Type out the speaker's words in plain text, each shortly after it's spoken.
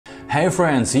Hey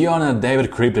friends, you're on a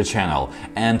David Crypto channel,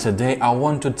 and today I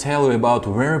want to tell you about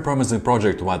a very promising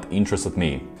project what interested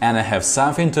me. And I have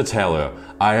something to tell you.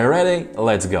 Are you ready?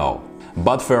 Let's go!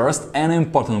 But first, an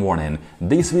important warning.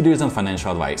 This video isn't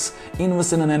financial advice.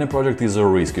 Investing in any project is a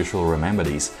risk, you should remember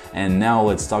this. And now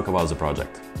let's talk about the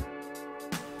project.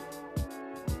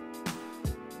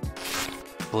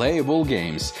 PLAYA3ULL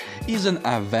Games is an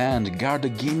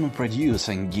avant-garde game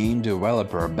producer and game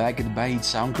developer backed by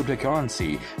its own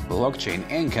cryptocurrency, blockchain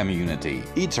and community.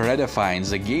 It redefines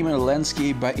the gaming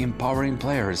landscape by empowering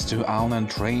players to own and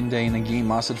trade their in-game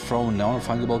asset from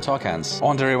non-fungible tokens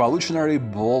on the revolutionary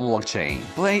BULL blockchain.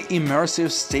 Play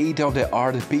immersive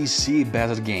state-of-the-art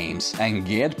PC-based games and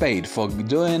get paid for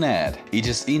doing it. It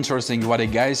is interesting why the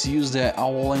guys use the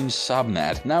Avalanche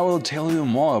subnet. Now I will tell you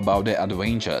more about the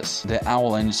adventures. The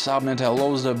Avalanche subnet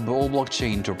allows the BULL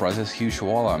blockchain to process huge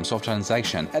volumes of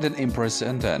transactions at an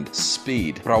unprecedented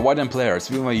speed, providing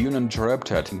players with a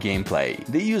uninterrupted gameplay.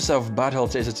 The use of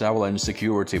battle-tested Avalanche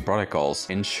security protocols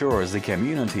ensures the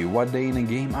community what their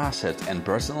in-game assets and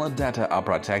personal data are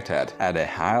protected at a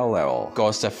high level.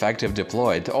 Cost-effective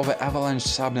deployment of the Avalanche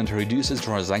subnet reduces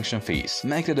transaction fees,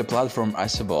 making the platform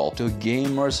accessible to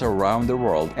gamers around the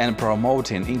world and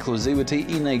promoting inclusivity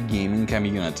in a gaming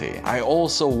community. I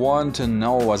also want to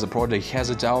know as the project has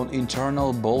its own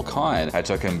internal BULL coin, a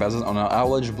token based on an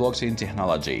Avalanche blockchain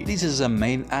technology. This is the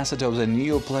main asset of the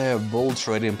new PLAYA3ULL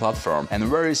trading platform, and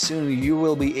very soon you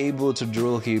will be able to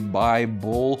directly buy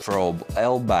BULL from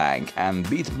L-Bank and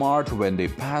Bitmart when they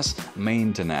pass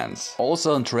maintenance.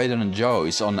 Also trade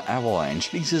enjoys on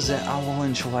Avalanche. This is an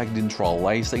Avalanche-like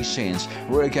decentralized exchange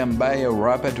where you can buy a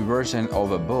rapid version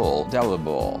of a BULL,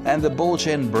 DoubleBULL, and the BULL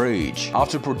chain bridge.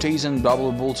 After purchasing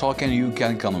DoubleBULL token, you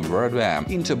can convert them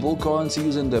into BULL coins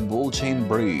using the BULL chain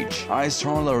bridge. I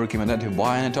strongly recommend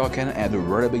buying a token at the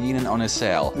very beginning on a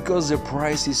sale, because the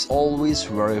price is always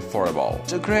very affordable.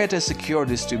 To create a secure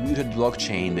distributed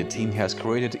blockchain, the team has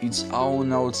created its own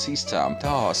node system.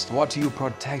 Thus, what you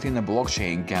protect in a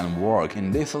blockchain can work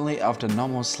indefinitely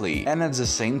autonomously and at the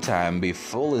same time be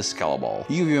fully scalable.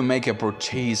 If you make a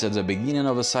purchase at the beginning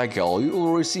of a cycle, you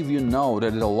will receive your node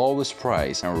at the lowest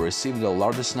price and receive the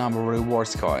largest number of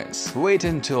rewards coins. Wait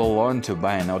until learn to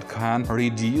buy a node can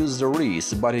reduce the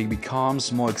risk, but it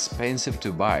becomes more expensive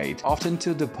to buy it, often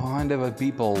to the point that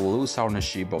people lose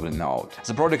ownership of the node.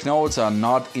 The project nodes are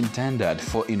not intended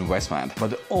for investment,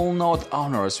 but all node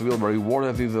owners will be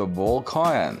rewarded with a BULL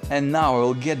coin. And now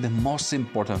we'll get the most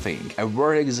important thing, a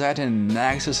very exciting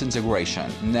Nexus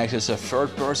integration. Nexus is a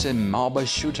third-person mobile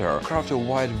shooter, craft a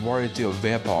wide variety of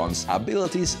weapons,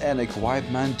 abilities and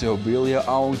equipment to build your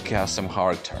own custom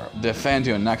character. Defend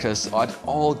your Nexus at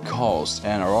all costs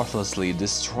and ruthlessly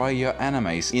destroy your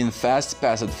enemies in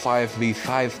fast-paced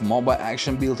 5v5 mobile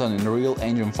action built on Unreal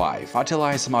Engine 5.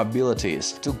 Utilize some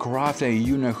abilities to craft a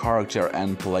unique character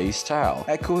and play style.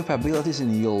 Equip abilities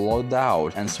in your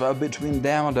loadout and swap between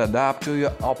them and adapt to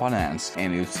your opponents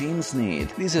and your team's need.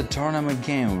 This is a tournament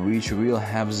game which will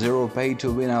have zero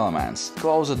pay-to-win elements.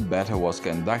 Closed beta was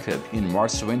conducted in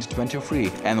March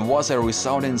 2023 and was a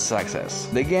resounding success.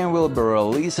 The game will be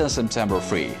released on September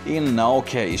 3. In no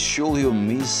case should you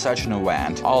miss such an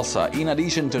event. Also, in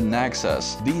addition to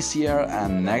Nexus, this year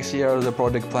and next year the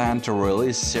project plans to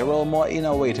release several more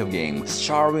innovative games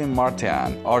starring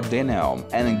Martian, Ordinium,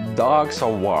 and Dogs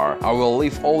of War. I will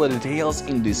leave all the details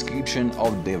in the description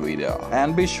of the video.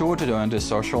 And be sure to join the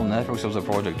social networks of the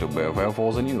project to be aware of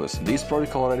all the news. This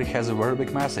project already has a very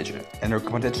big message and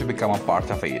recommended to become a part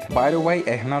of it. By the way,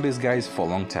 I have known these guys for a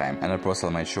long time and I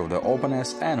personally made sure of their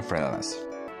openness and friendliness.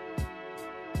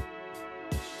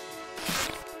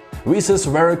 This is a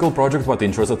very cool project what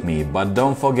interested me, but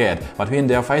don't forget, between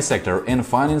the DeFi sector and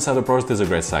finance, the project is a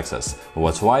great success.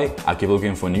 That's why I keep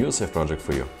looking for news and project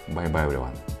for you. Bye bye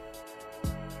everyone.